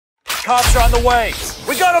Cops are on the way.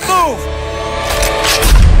 We gotta move!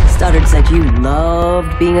 Stoddard said you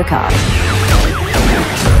loved being a cop.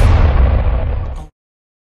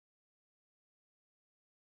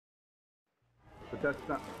 But that's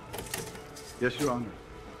not... Yes, Your Honor.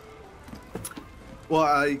 Well,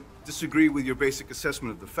 I disagree with your basic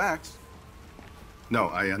assessment of the facts. No,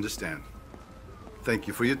 I understand. Thank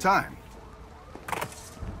you for your time.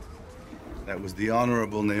 That was the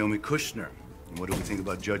Honorable Naomi Kushner. And what do we think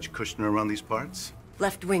about Judge Kushner around these parts?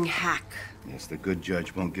 Left-wing hack. Yes, the good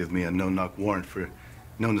judge won't give me a no-knock warrant for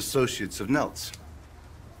known associates of Nelt's.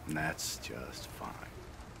 And that's just fine.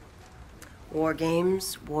 War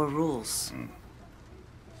games, war rules.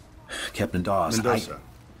 Captain Dawes, Mendoza,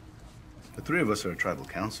 the three of us are a tribal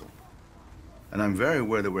council. And I'm very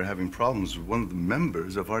aware that we're having problems with one of the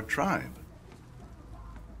members of our tribe.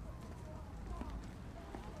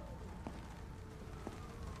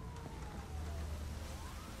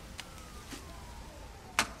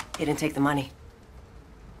 He didn't take the money.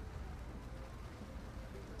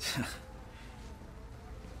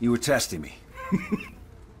 You were testing me.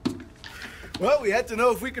 Well, we had to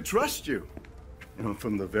know if we could trust you. You know,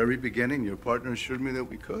 from the very beginning, your partner assured me that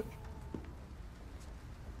we could.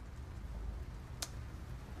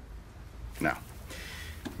 Now,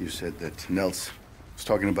 you said that Nelt's was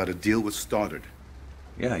talking about a deal with Stoddard.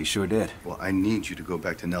 Yeah, he sure did. Well, I need you to go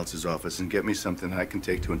back to Nelt's office and get me something I can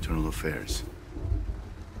take to Internal Affairs.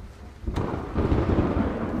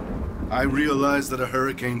 I realize that a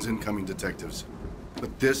hurricane's incoming, detectives.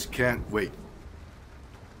 But this can't wait.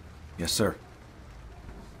 Yes, sir.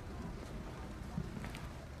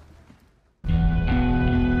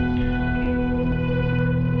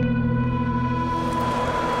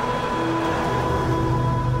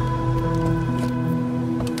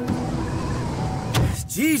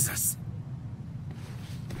 Jesus!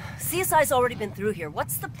 CSI's already been through here.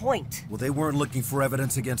 What's the point? Well, they weren't looking for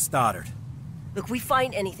evidence against Stoddard. Look, we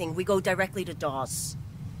find anything, we go directly to Dawes.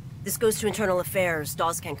 This goes to Internal Affairs.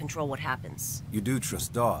 Dawes can't control what happens. You do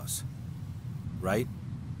trust Dawes, right?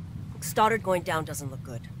 Stoddard going down doesn't look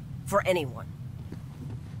good. For anyone.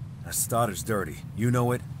 Now, Stoddard's dirty. You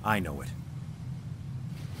know it, I know it.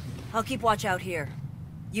 I'll keep watch out here.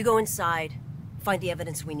 You go inside, find the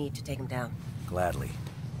evidence we need to take him down. Gladly.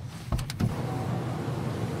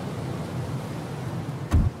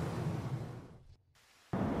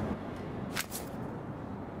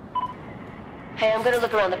 Hey, I'm gonna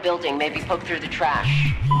look around the building, maybe poke through the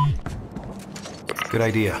trash. Good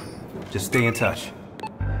idea. Just stay in touch.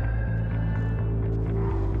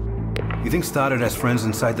 You think Stoddard has friends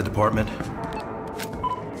inside the department?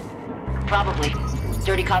 Probably.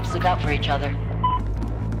 Dirty cops look out for each other.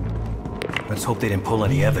 Let's hope they didn't pull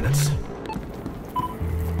any evidence.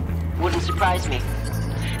 Wouldn't surprise me.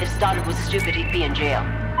 If Stoddard was stupid, he'd be in jail.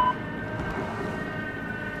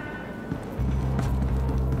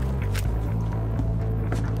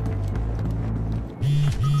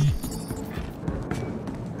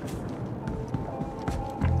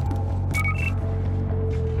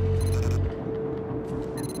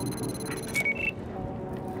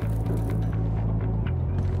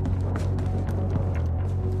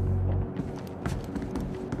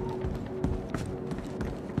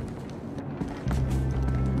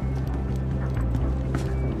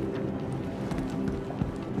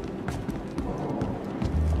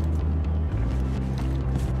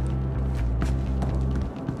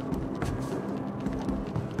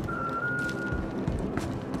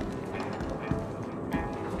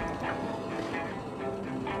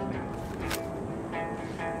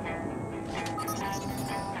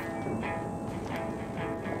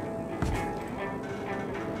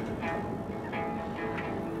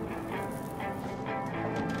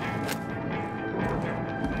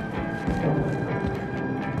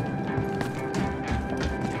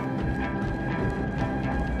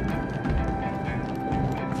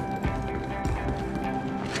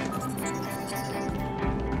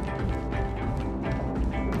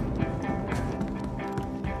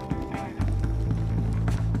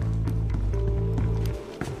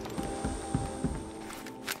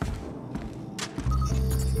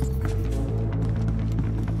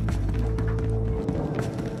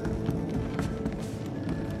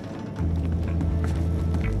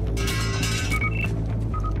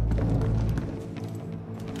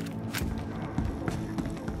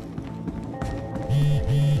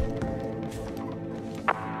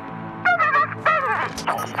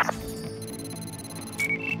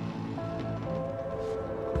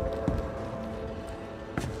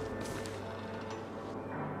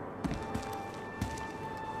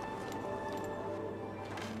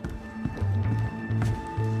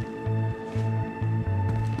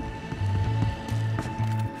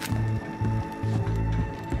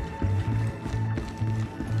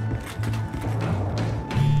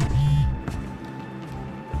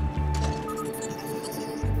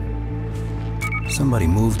 Somebody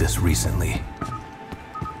moved this recently.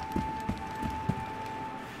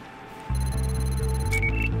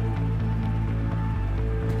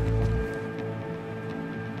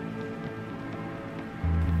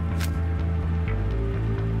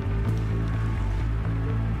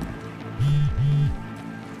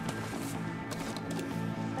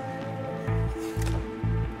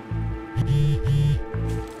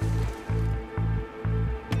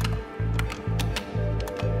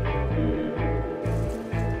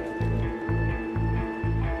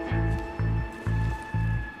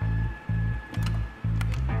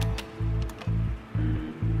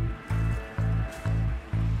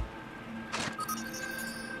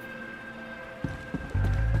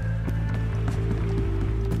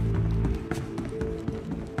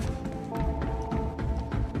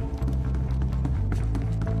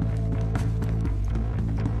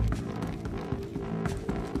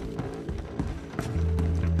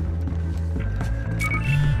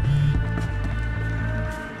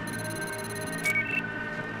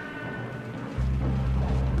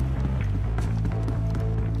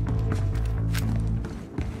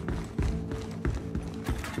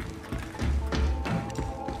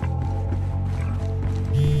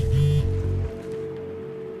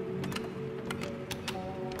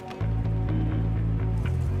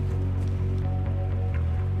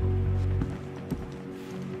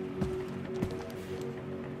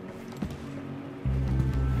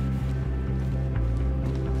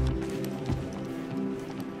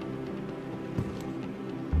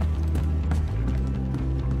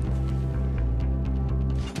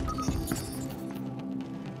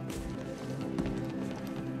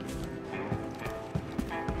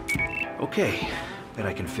 Okay, bet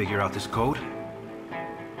I can figure out this code.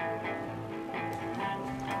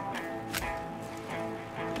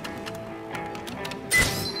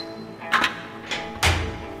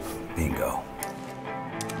 Bingo.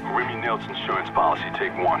 Remy Nelson's insurance policy,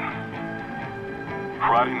 take 1.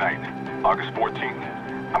 Friday night, August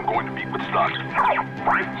 14th. I'm going to meet with Stockton.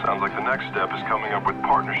 Sounds like the next step is coming up with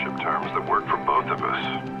partnership terms that work for both of us.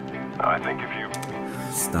 I think if you...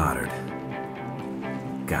 Stoddard.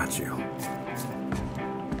 Got you.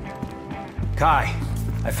 Kai,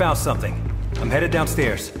 I found something. I'm headed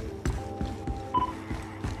downstairs.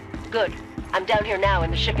 Good. I'm down here now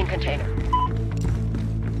in the shipping container.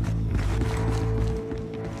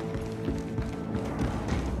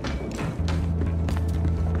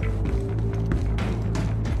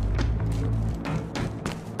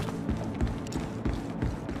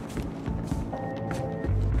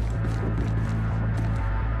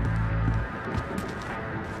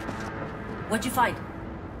 What'd you find?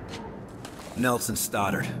 Nelson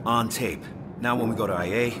Stoddard, on tape. Now when we go to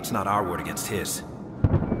IA, it's not our word against his.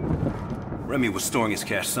 Remy was storing his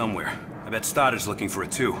cash somewhere. I bet Stoddard's looking for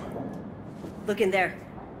it too. Look in there.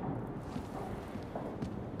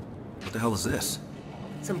 What the hell is this?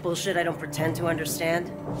 Some bullshit I don't pretend to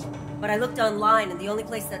understand. But I looked online, and the only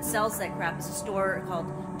place that sells that crap is a store called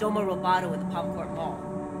Domo Roboto in the Popcorn Mall.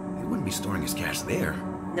 He wouldn't be storing his cash there.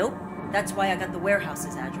 Nope. That's why I got the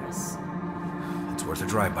warehouse's address. It's worth a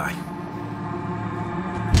drive-by.